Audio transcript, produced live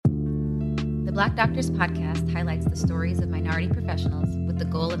The Black Doctors podcast highlights the stories of minority professionals with the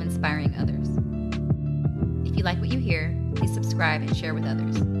goal of inspiring others. If you like what you hear, please subscribe and share with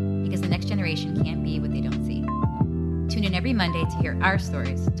others, because the next generation can't be what they don't see. Tune in every Monday to hear our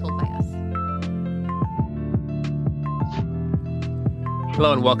stories told by us.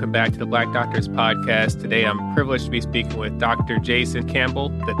 Hello and welcome back to the Black Doctors podcast. Today I'm privileged to be speaking with Dr. Jason Campbell,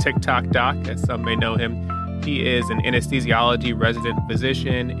 the TikTok doc, as some may know him. He is an anesthesiology resident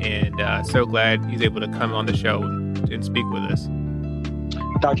physician, and so glad he's able to come on the show and speak with us.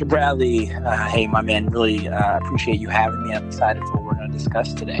 Dr. Bradley, hey, my man, really appreciate you having me. I'm excited for what we're going to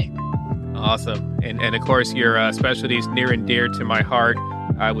discuss today. Awesome. And of course, your specialty is near and dear to my heart.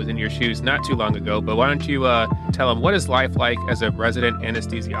 I was in your shoes not too long ago, but why don't you tell them, what is life like as a resident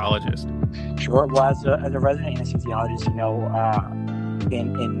anesthesiologist? Sure. Well, as a resident anesthesiologist,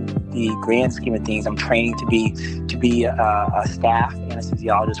 in the grand scheme of things, I'm training to be a staff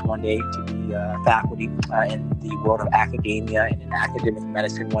anesthesiologist one day, to be faculty in the world of academia and in academic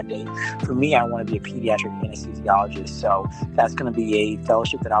medicine one day. For me, I want to be a pediatric anesthesiologist, so that's going to be a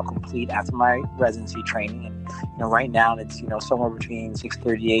fellowship that I'll complete after my residency training. And right now it's somewhere between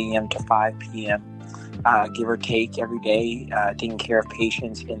 6:30 a.m. to 5 p.m. Give or take every day, taking care of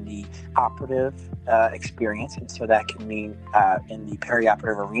patients in the operative experience. And so that can mean in the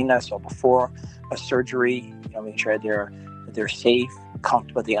perioperative arena. So before a surgery, make sure they're safe,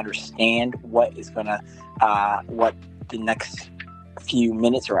 comfortable, they understand what the next few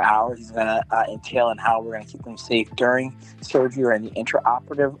minutes or hours is going to entail, and how we're going to keep them safe during surgery or in the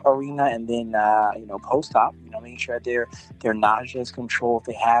intraoperative arena, and then post-op, making sure their nausea is controlled if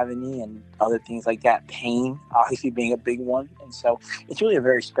they have any, and other things like that. Pain obviously being a big one, and so it's really a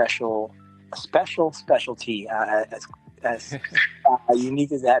very specialty, as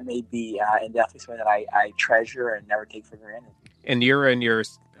unique as that may be, and definitely something that I treasure and never take for granted. And you're in your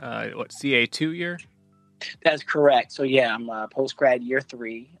CA2 year? That's correct. So yeah, I'm post-grad year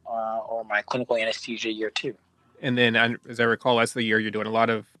 3, or my clinical anesthesia year 2. And then, as I recall, that's the year you're doing a lot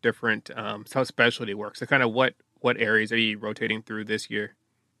of different subspecialty work. So kind of what areas are you rotating through this year?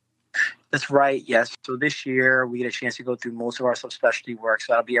 That's right, yes. So this year, we get a chance to go through most of our subspecialty work.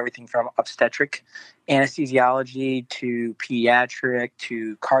 So that'll be everything from obstetric anesthesiology to pediatric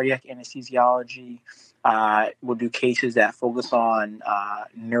to cardiac anesthesiology. We'll do cases that focus on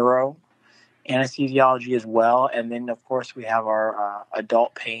neuro anesthesiology as well. And then, of course, we have our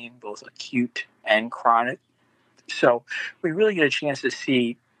adult pain, both acute and chronic. So we really get a chance to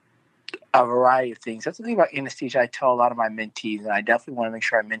see a variety of things. That's the thing about anesthesia I tell a lot of my mentees, and I definitely want to make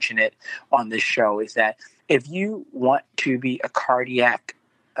sure I mention it on this show, is that if you want to be a cardiac,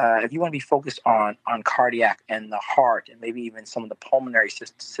 if you want to be focused on cardiac and the heart and maybe even some of the pulmonary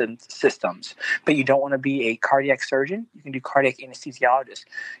systems, but you don't want to be a cardiac surgeon, you can do cardiac anesthesiologist.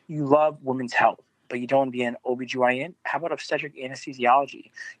 You love women's health, but you don't want to be an OBGYN, how about obstetric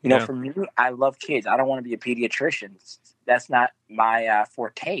anesthesiology? For me, I love kids. I don't want to be a pediatrician. That's not my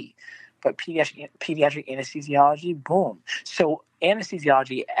forte. But pediatric anesthesiology, boom. So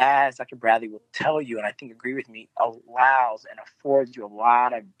anesthesiology, as Dr. Bradley will tell you, and I think agree with me, allows and affords you a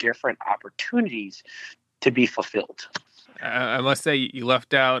lot of different opportunities to be fulfilled. I must say, you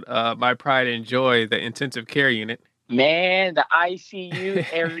left out my pride and joy, the intensive care unit. Man, the ICU,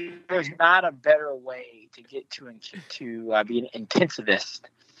 there's not a better way to get to be an intensivist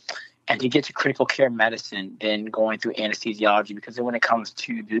and to get to critical care medicine than going through anesthesiology, because then when it comes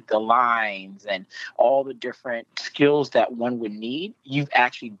to the lines and all the different skills that one would need, you've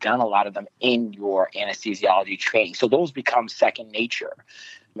actually done a lot of them in your anesthesiology training. So those become second nature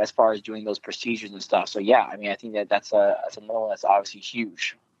as far as doing those procedures and stuff. So yeah, I think that's another one that's obviously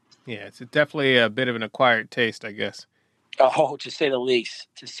huge. Yeah, it's definitely a bit of an acquired taste, I guess. Oh, to say the least.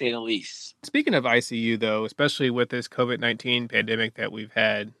 Speaking of ICU, though, especially with this COVID-19 pandemic that we've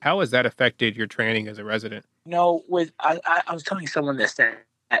had, how has that affected your training as a resident? I was telling someone this, that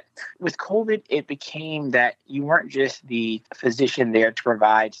with COVID, it became that you weren't just the physician there to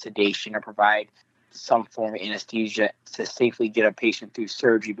provide sedation or provide some form of anesthesia to safely get a patient through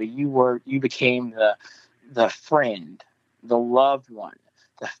surgery, but you became the friend, the loved one,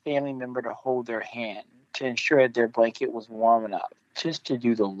 the family member to hold their hand, to ensure that their blanket was warm enough, just to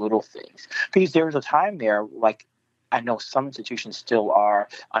do the little things. Because there was a time there, like I know some institutions still are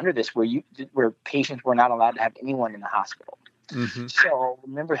under this, where patients were not allowed to have anyone in the hospital. Mm-hmm. So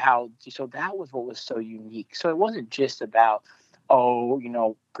remember so that was what was so unique. So it wasn't just about,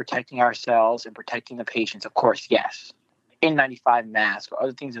 protecting ourselves and protecting the patients. Of course, yes, N95 mask or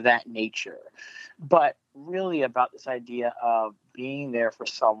other things of that nature, but really about this idea of being there for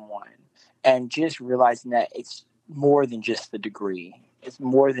someone and just realizing that it's more than just the degree. it's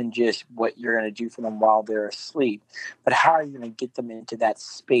more than just what you're going to do for them while they're asleep, but how are you going to get them into that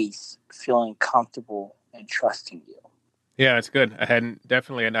space feeling comfortable and trusting you? Yeah, it's good. I had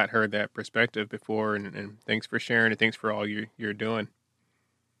not heard that perspective before, and thanks for sharing, and thanks for all you're doing.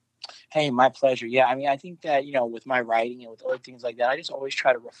 Hey, my pleasure. Yeah, I mean, I think that, with my writing and with other things like that, I just always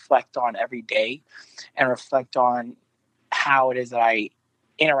try to reflect on every day and reflect on how it is that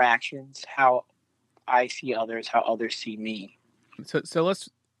interactions, how I see others, how others see me. So let's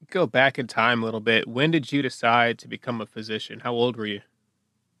go back in time a little bit. When did you decide to become a physician? How old were you?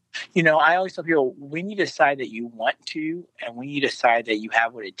 I always tell people when you decide that you want to and when you decide that you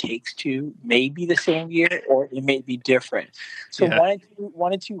have what it takes to, may be the same year or it may be different. So Yeah.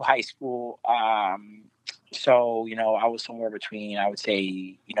 one and two high school. I was somewhere between, I would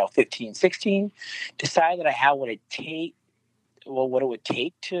say, 15, 16, decided that I had what it would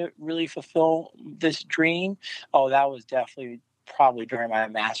take to really fulfill this dream. Oh, that was definitely probably during my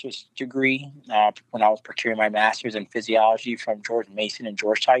master's degree, when I was procuring my master's in physiology from George Mason and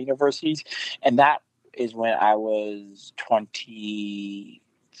Georgetown universities. And that is when I was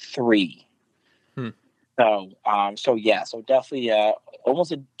 23. Hmm. So definitely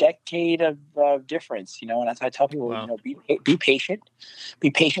almost a decade of difference, and as I tell people, Wow. be patient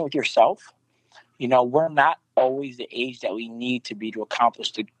with yourself. We're not always the age that we need to be to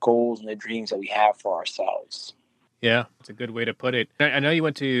accomplish the goals and the dreams that we have for ourselves. Yeah, it's a good way to put it. I know you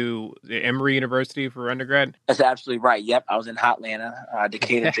went to the Emory University for undergrad. That's absolutely right. Yep, I was in Hotlanta,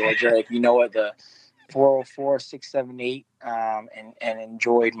 Decatur, Georgia. If you know it, the 404, 678, and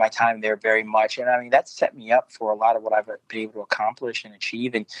enjoyed my time there very much. And I mean, that set me up for a lot of what I've been able to accomplish and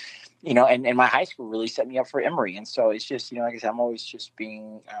achieve. And, and my high school really set me up for Emory. And so it's just, like I said, I'm always just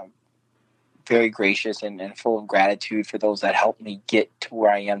being very gracious and full of gratitude for those that helped me get to where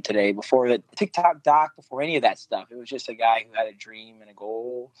I am today. Before the TikTok doc, before any of that stuff, it was just a guy who had a dream and a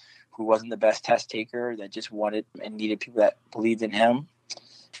goal, who wasn't the best test taker, that just wanted and needed people that believed in him.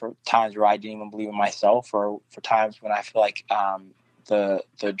 For times where I didn't even believe in myself, or for times when I feel like the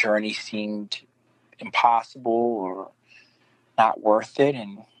journey seemed impossible or not worth it.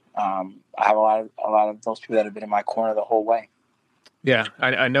 And I have a lot of those people that have been in my corner the whole way. Yeah,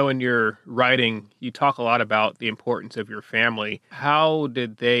 I know in your writing, you talk a lot about the importance of your family. How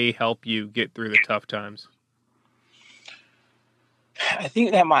did they help you get through the tough times? I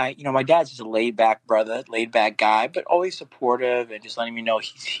think that my dad's just a laid back brother, laid back guy, but always supportive and just letting me know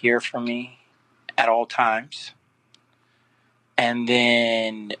he's here for me at all times. And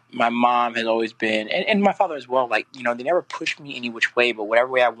then my mom has always been, and my father as well, like, they never pushed me any which way, but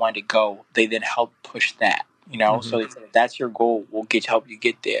whatever way I wanted to go, they then helped push that, Mm-hmm. So they said, if that's your goal, we'll help you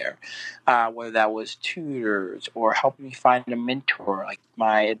get there. Whether that was tutors or helping me find a mentor, like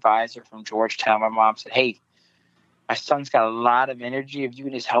my advisor from Georgetown, my mom said, hey, my son's got a lot of energy. If you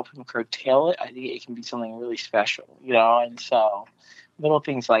can just help him curtail it, I think it can be something really special, and so little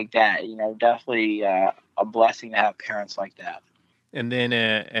things like that, definitely a blessing to have parents like that. And then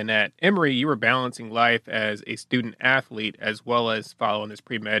and at Emory, you were balancing life as a student athlete as well as following this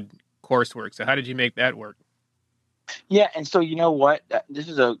pre-med coursework. So how did you make that work? Yeah, and so you know what? This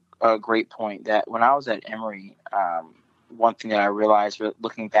is a great point, that when I was at Emory, one thing that I realized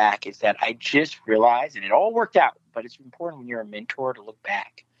looking back is that I just realized, and it all worked out, but it's important when you're a mentor to look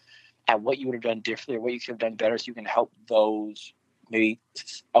back at what you would have done differently or what you could have done better, so you can help those maybe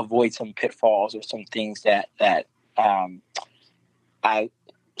avoid some pitfalls or some things that I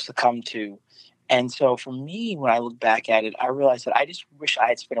succumbed to. And so for me, when I look back at it, I realized that I just wish I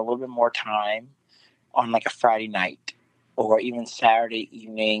had spent a little bit more time on like a Friday night or even Saturday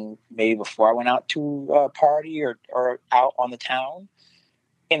evening, maybe before I went out to a party or out on the town,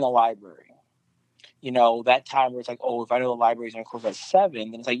 in the library. That time where it's like, oh, if I know the library's going to close at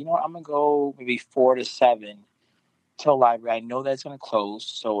 7, then it's like, you know what, I'm going to go maybe 4 to 7 to the library. I know that it's going to close,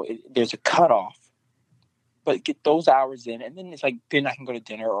 so there's a cutoff, but get those hours in, and then it's like, then I can go to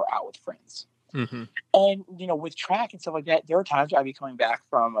dinner or out with friends. Mm-hmm. And, with track and stuff like that, there are times where I'd be coming back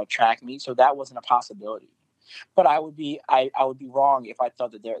from a track meet, so that wasn't a possibility. But I would be wrong if I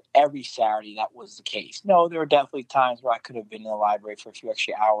thought that every Saturday that was the case. No, there were definitely times where I could have been in the library for a few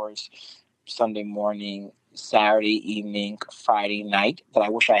extra hours, Sunday morning, Saturday evening, Friday night, that I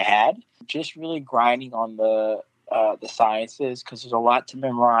wish I had. Just really grinding on the sciences, because there's a lot to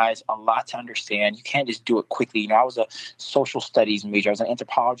memorize, a lot to understand. You can't just do it quickly. I was a social studies major. I was an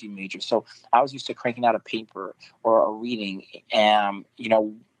anthropology major. So I was used to cranking out a paper or a reading,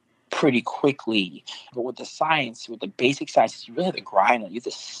 pretty quickly. But with the science, with the basic sciences, you really have to grind on it. You have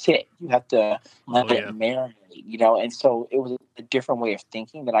to sit. You have to let it marinate. And so it was a different way of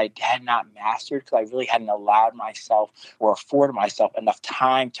thinking that I had not mastered because I really hadn't allowed myself or afforded myself enough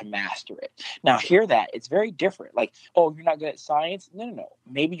time to master it. Now, hear that. It's very different. Like, oh, you're not good at science? No, no, no.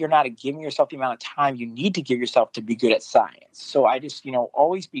 Maybe you're not giving yourself the amount of time you need to give yourself to be good at science. So I just,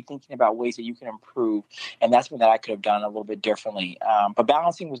 always be thinking about ways that you can improve. And that's something that I could have done a little bit differently. But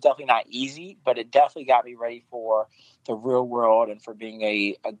balancing was definitely not easy, but it definitely got me ready for the real world and for being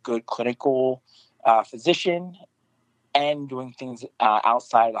a good clinical physician and doing things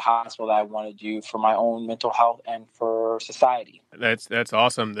outside of the hospital that I want to do for my own mental health and for society. That's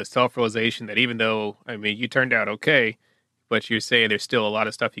awesome. The self-realization that even though, you turned out okay, but you're saying there's still a lot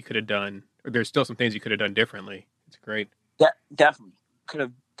of stuff you could have done, or there's still some things you could have done differently. It's great. Definitely. Could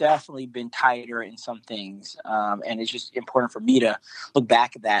have definitely been tighter in some things. And it's just important for me to look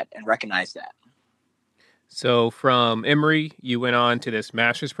back at that and recognize that. So from Emory, you went on to this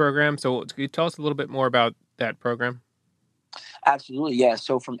master's program. So can you tell us a little bit more about that program? Absolutely, yeah.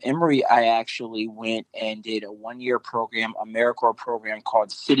 So from Emory, I actually went and did a one-year program, AmeriCorps program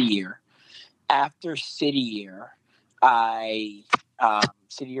called City Year. After City Year,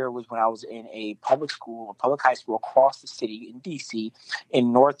 City Year was when I was in a public school, a public high school across the city in D.C.,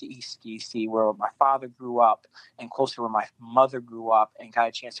 in Northeast D.C., where my father grew up and close to where my mother grew up, and got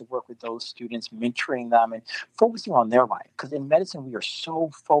a chance to work with those students, mentoring them and focusing on their life. Because in medicine, we are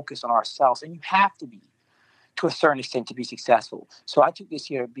so focused on ourselves, and you have to be to a certain extent to be successful. So I took this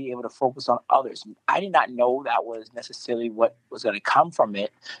year to be able to focus on others. I did not know that was necessarily what was going to come from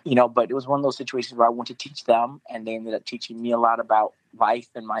it, but it was one of those situations where I went to teach them, and they ended up teaching me a lot about life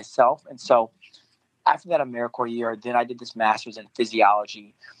and myself. And so after that AmeriCorps year, then I did this master's in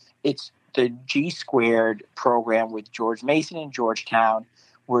physiology. It's the G Squared program with George Mason in Georgetown,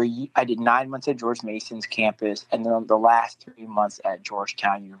 where I did 9 months at George Mason's campus and then the last 3 months at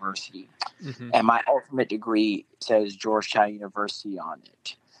Georgetown University. Mm-hmm. And my ultimate degree says Georgetown University on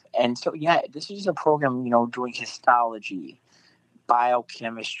it. And so, this is a program, doing histology,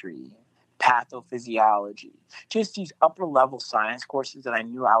 biochemistry, pathophysiology, just these upper level science courses that I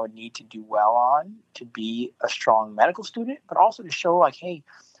knew I would need to do well on to be a strong medical student, but also to show like, hey,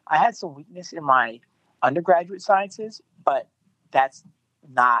 I had some weakness in my undergraduate sciences, but that's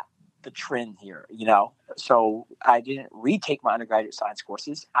not the trend here, So I didn't retake my undergraduate science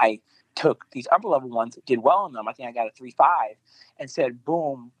courses. I took these upper level ones, did well in them. I think I got a 3.5 and said,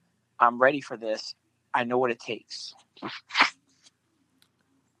 boom, I'm ready for this. I know what it takes.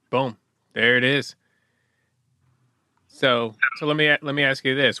 Boom. There it is. So let me ask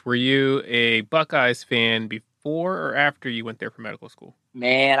you this. Were you a Buckeyes fan before or after you went there for medical school?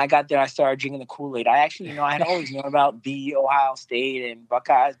 Man, I got there, I started drinking the Kool-Aid. I actually, I had always known about the Ohio State and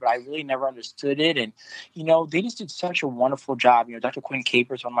Buckeyes, but I really never understood it. And, they just did such a wonderful job. Dr. Quinn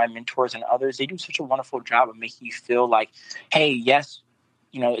Capers, one of my mentors, and others, they do such a wonderful job of making you feel like, hey, yes,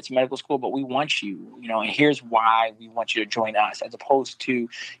 it's medical school, but we want you, and here's why we want you to join us, as opposed to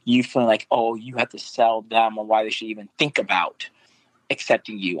you feeling like, oh, you have to sell them on why they should even think about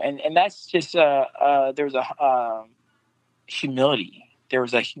accepting you. And that's just, there's a humility. There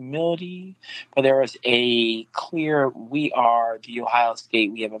was a humility, but there was a clear, we are the Ohio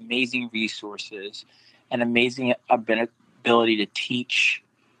State. We have amazing resources and amazing ability to teach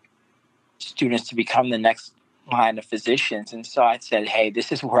students to become the next line of physicians. And so I said, hey,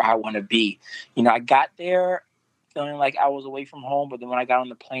 this is where I want to be. I got there feeling like I was away from home, but then when I got on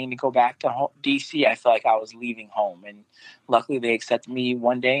the plane to go back to DC, I felt like I was leaving home. And luckily they accepted me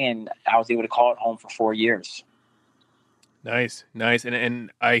one day, and I was able to call it home for 4 years. Nice.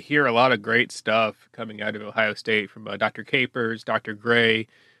 And I hear a lot of great stuff coming out of Ohio State from Dr. Capers, Dr. Gray,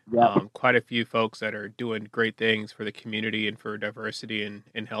 quite a few folks that are doing great things for the community and for diversity in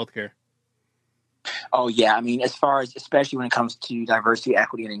healthcare. Oh, yeah. As far as, especially when it comes to diversity,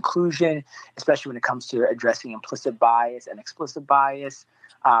 equity, and inclusion, especially when it comes to addressing implicit bias and explicit bias,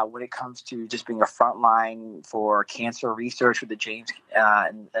 when it comes to just being a frontline for cancer research with the James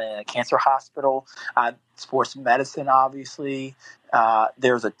Cancer Hospital, sports medicine, obviously.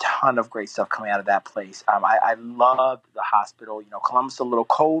 There's a ton of great stuff coming out of that place. I loved the hospital. Columbus is a little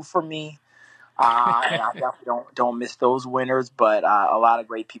cold for me. And I definitely don't miss those winners, but a lot of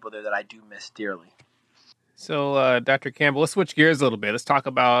great people there that I do miss dearly. So, Dr. Campbell, let's switch gears a little bit. Let's talk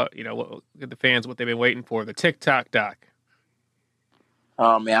about, what the fans, what they've been waiting for, the TikTok doc.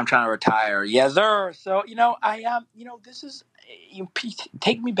 Oh, man, I'm trying to retire. Yes, sir. So, I am, this is,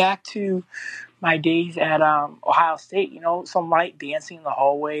 take me back to my days at Ohio State, some light dancing in the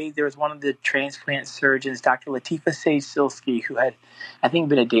hallway. There was one of the transplant surgeons, Dr. Latifa Sage-Silsky, who had, I think,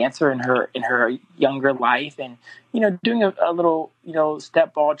 been a dancer in her younger life, and doing a little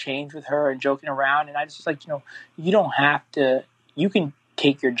step ball change with her and joking around. And I just was like, you don't have to. You can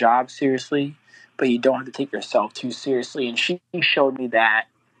take your job seriously, but you don't have to take yourself too seriously. And she showed me that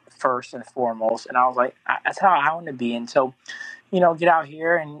first and foremost, and I was like, that's how I want to be. And so, get out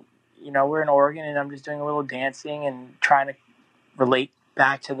here and we're in Oregon, and I'm just doing a little dancing and trying to relate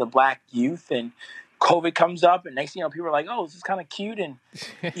back to the Black youth. And COVID comes up, and next thing you know, people are like, "Oh, this is kind of cute," and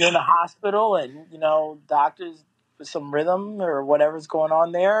you're in the hospital, and doctors with some rhythm or whatever's going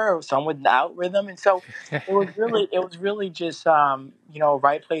on there, or some without rhythm. And so it was really just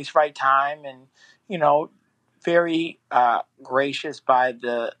right place, right time, and very gracious by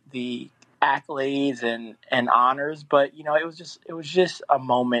the accolades and honors. But it was just a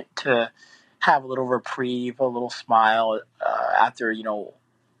moment to have a little reprieve, a little smile after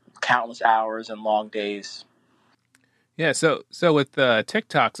countless hours and long days. Yeah, so with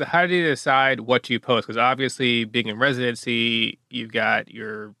TikTok, so how do you decide what you post? Because obviously, being in residency, you've got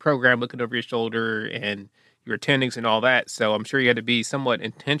your program looking over your shoulder and your attendings and all that. So I'm sure you had to be somewhat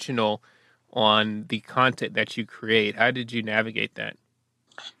intentional on the content that you create. How did you navigate that?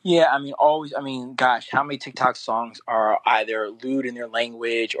 Yeah, I mean, always. I mean, gosh, how many TikTok songs are either lewd in their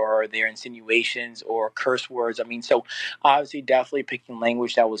language or their insinuations or curse words? I mean, so obviously, definitely picking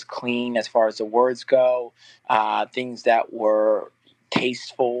language that was clean as far as the words go, things that were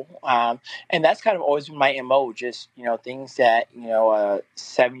tasteful, and that's kind of always been my MO. Just things that a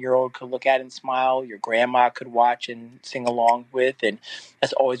 7-year-old could look at and smile, your grandma could watch and sing along with, and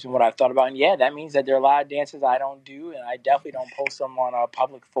that's always been what I've thought about. And yeah, that means that there are a lot of dances I don't do, and I definitely don't post them on a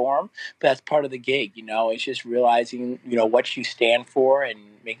public forum. But that's part of the gig. It's just realizing what you stand for and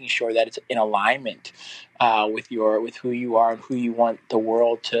making sure that it's in alignment with who you are and who you want the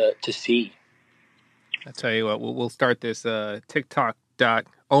world to see. I tell you what, we'll start this TikTok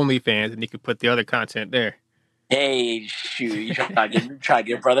OnlyFans, and you can put the other content there. Hey, shoot, you try to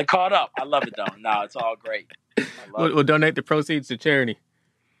get brother caught up. I love it though. No, it's all great. We'll donate the proceeds to charity.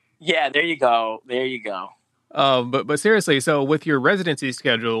 Yeah, there you go. There you go. But seriously, so with your residency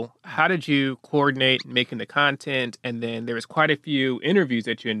schedule, how did you coordinate making the content? And then there was quite a few interviews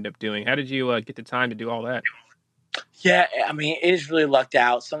that you ended up doing. How did you get the time to do all that? Yeah, I mean, it is really lucked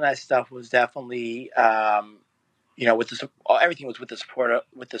out. Some of that stuff was definitely, with everything was with the support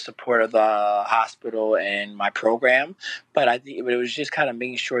of the hospital and my program. But I think it was just kind of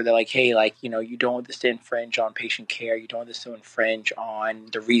making sure that, like, hey, like, you don't want this to infringe on patient care. You don't want this to infringe on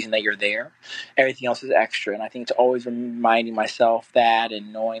the reason that you're there. Everything else is extra, and I think it's always reminding myself that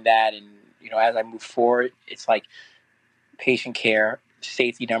and knowing that, and as I move forward, it's like patient care,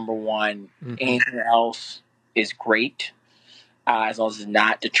 safety number one. Mm-hmm. Anything else is great, as long as it's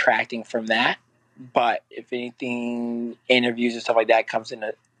not detracting from that. But if anything, interviews and stuff like that comes in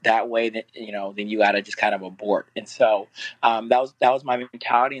that way, then you got to just kind of abort. And so that was my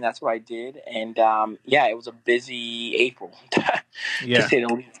mentality, and that's what I did. And it was a busy April, to say the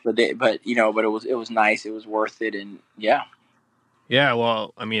least. But it was nice. It was worth it, and yeah. Yeah,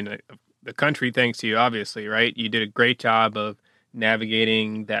 well, I mean, the country thanks to you, obviously, right? You did a great job of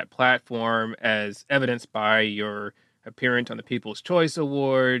navigating that platform, as evidenced by your appearance on the People's Choice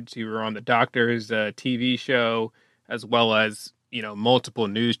Awards. You were on the Doctor's TV show, as well as multiple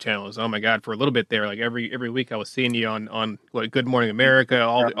news channels. Oh my God, for a little bit there, like every week I was seeing you on what, Good Morning America,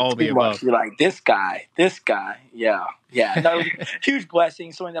 all the above. You're like this guy, yeah. No, huge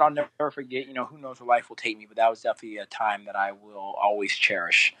blessing, something that I'll never forget. Who knows where life will take me, but that was definitely a time that I will always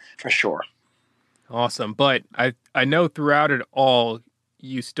cherish for sure. Awesome. But I know throughout it all,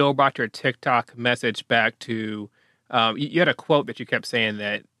 you still brought your TikTok message back to, you had a quote that you kept saying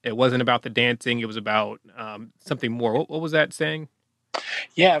that it wasn't about the dancing, it was about something more. What was that saying?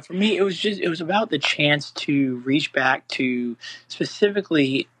 Yeah, for me, it was about the chance to reach back to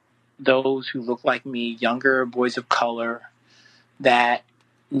specifically those who look like me, younger boys of color, that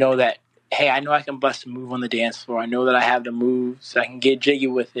know that, hey, I know I can bust a move on the dance floor. I know that I have the moves. I can get jiggy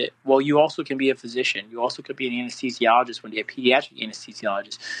with it. Well, you also can be a physician. You also could be an anesthesiologist when you're a pediatric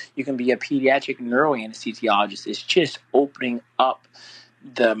anesthesiologist. You can be a pediatric neuroanesthesiologist. It's just opening up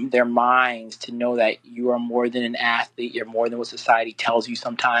their minds to know that you are more than an athlete. You're more than what society tells you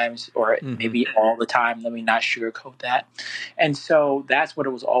sometimes, or maybe all the time. Let me not sugarcoat that. And so that's what it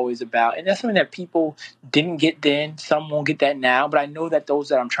was always about. And that's something that people didn't get then. Some won't get that now. But I know that those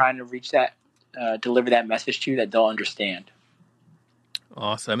that I'm trying to reach, that deliver that message to, that they'll understand.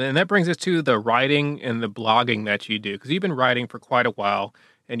 Awesome. And that brings us to the writing and the blogging that you do, because you've been writing for quite a while.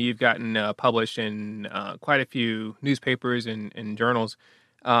 and you've gotten published in quite a few newspapers and journals.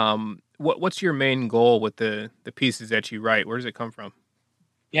 What's your main goal with the pieces that you write? Where does it come from?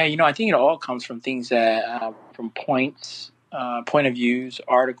 Yeah, I think it all comes from things that, from point of views,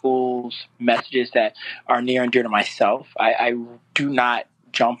 articles, messages that are near and dear to myself. I do not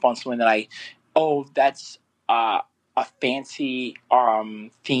jump on something that that's a fancy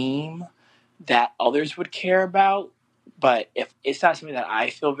theme that others would care about. But if it's not something that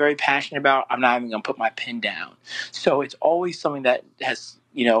I feel very passionate about, I'm not even going to put my pen down. So it's always something that has,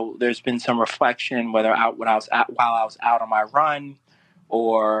 there's been some reflection, whether while I was out on my run,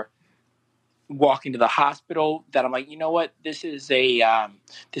 or walking to the hospital, that I'm like, you know what, this is a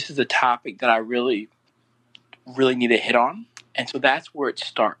topic that I really, really need to hit on, and so that's where it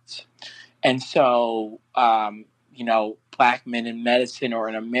starts. And so, Black men in medicine or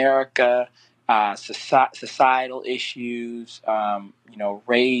in America, societal issues,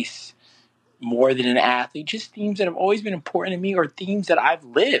 race, more than an athlete, just themes that have always been important to me, or themes that I've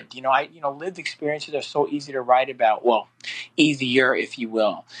lived. Lived experiences are so easy to write about. Well, easier, if you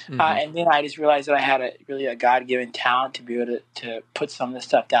will. Mm-hmm. And then I just realized that I had a God-given talent to be able to put some of this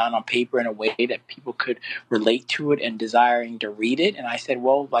stuff down on paper in a way that people could relate to it and desiring to read it. And I said,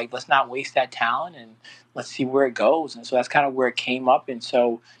 well, let's not waste that talent, and let's see where it goes. And so that's kind of where it came up. And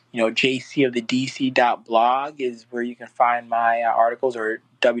so, jcofthedc.blog is where you can find my articles, or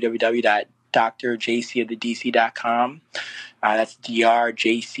www.drjcofthedc.com. That's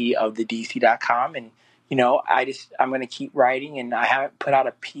drjcofthedc.com. And, I'm going to keep writing, and I haven't put out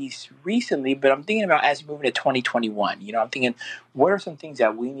a piece recently, but I'm thinking about, as we move into 2021, I'm thinking, what are some things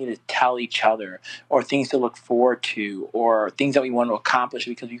that we need to tell each other, or things to look forward to, or things that we want to accomplish?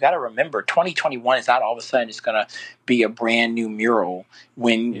 Because you got to remember, 2021 is not all of a sudden just going to be a brand new mural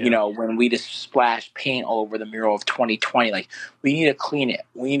when, when we just splash paint all over the mural of 2020. We need to clean it.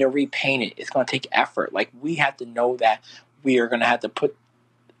 We need to repaint it. It's going to take effort. We have to know that we are going to have to put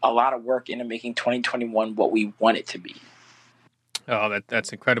a lot of work into making 2021 what we want it to be. Oh,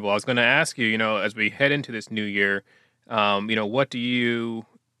 that's incredible. I was going to ask you, as we head into this new year, what do you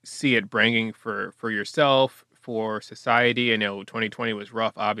see it bringing for yourself, for society? I know 2020 was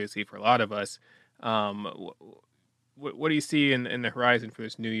rough, obviously, for a lot of us. What do you see in the horizon for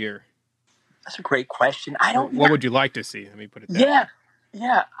this new year? That's a great question. What would you like to see? Let me put it that way.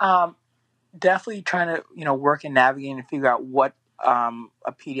 Yeah. Definitely trying to, work and navigate and figure out what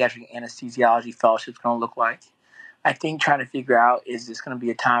a pediatric anesthesiology fellowship is going to look like. I think trying to figure out, is this going to be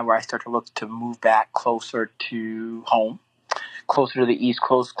a time where I start to look to move back closer to home, closer to the East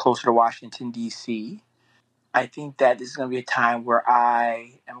Coast, closer to Washington, D.C. I think that this is going to be a time where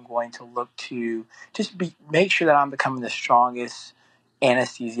I am going to look to just make sure that I'm becoming the strongest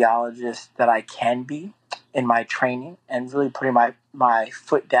anesthesiologist that I can be in my training, and really putting my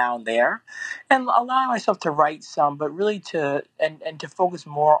foot down there, and allowing myself to write some, but really to focus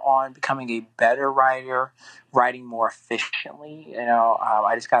more on becoming a better writer, writing more efficiently.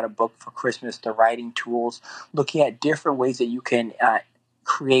 I just got a book for Christmas, The Writing Tools, looking at different ways that you can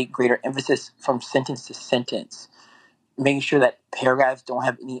create greater emphasis from sentence to sentence, making sure that paragraphs don't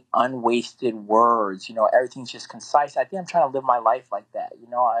have any unwasted words. Everything's just concise. I think I'm trying to live my life like that.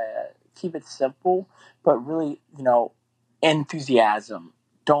 I keep it simple, but really, enthusiasm.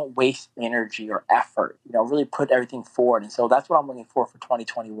 Don't waste energy or effort. Really put everything forward. And so that's what I'm looking for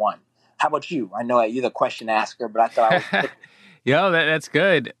 2021. How about you? I know you're the question asker, but I thought I was... Yeah, that's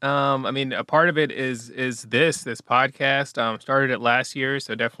good. A part of it is this podcast. Started it last year,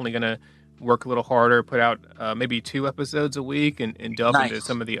 so definitely going to work a little harder, put out maybe 2 episodes a week, and delve into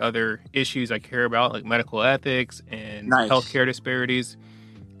some of the other issues I care about, like medical ethics and healthcare disparities,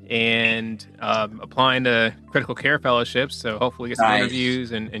 and applying to critical care fellowships. So hopefully get some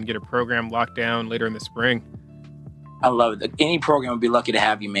interviews and get a program locked down later in the spring. I love it. Any program would be lucky to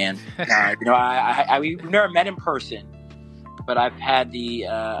have you, man. We've never met in person, but I've had the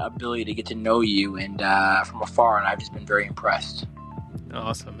ability to get to know you and from afar, and I've just been very impressed.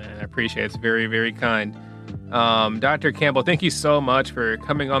 Awesome, man. I appreciate it. It's very, very kind. Dr. Campbell, thank you so much for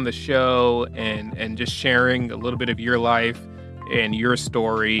coming on the show and just sharing a little bit of your life and your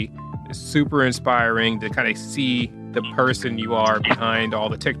story. It's super inspiring to kind of see the person you are behind all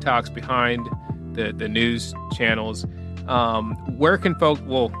the TikToks, behind the news channels. Where can folks,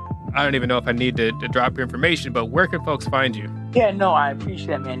 I don't even know if I need to drop your information, but where can folks find you? Yeah, no, I appreciate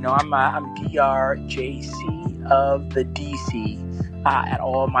that, man. No, I'm DRJC of the DC at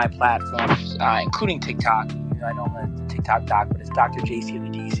all my platforms, including TikTok. I know I'm the TikTok doc, but it's Dr. JC of the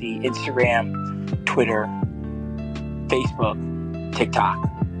DC. Instagram, Twitter, Facebook, TikTok,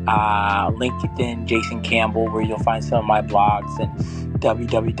 LinkedIn, Jason Campbell, where you'll find some of my blogs. And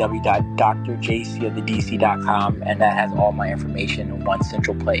www.drjcofthedc.com, and that has all my information in one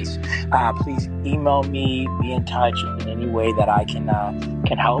central place. Please email me, be in touch in any way that I can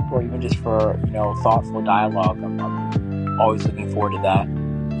help, or even just for thoughtful dialogue. I'm always looking forward to that.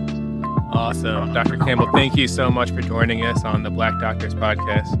 Awesome. Dr. Campbell, thank you so much for joining us on the Black Doctors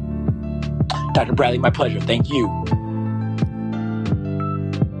Podcast. Dr. Bradley, my pleasure. Thank you.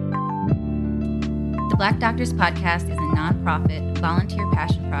 The Black Doctors Podcast is a nonprofit, volunteer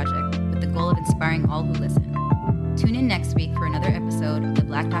passion project with the goal of inspiring all who listen. Tune in next week for another episode of the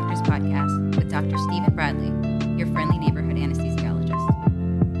Black Doctors Podcast with Dr. Stephen Bradley, your friendly neighborhood anesthesiologist.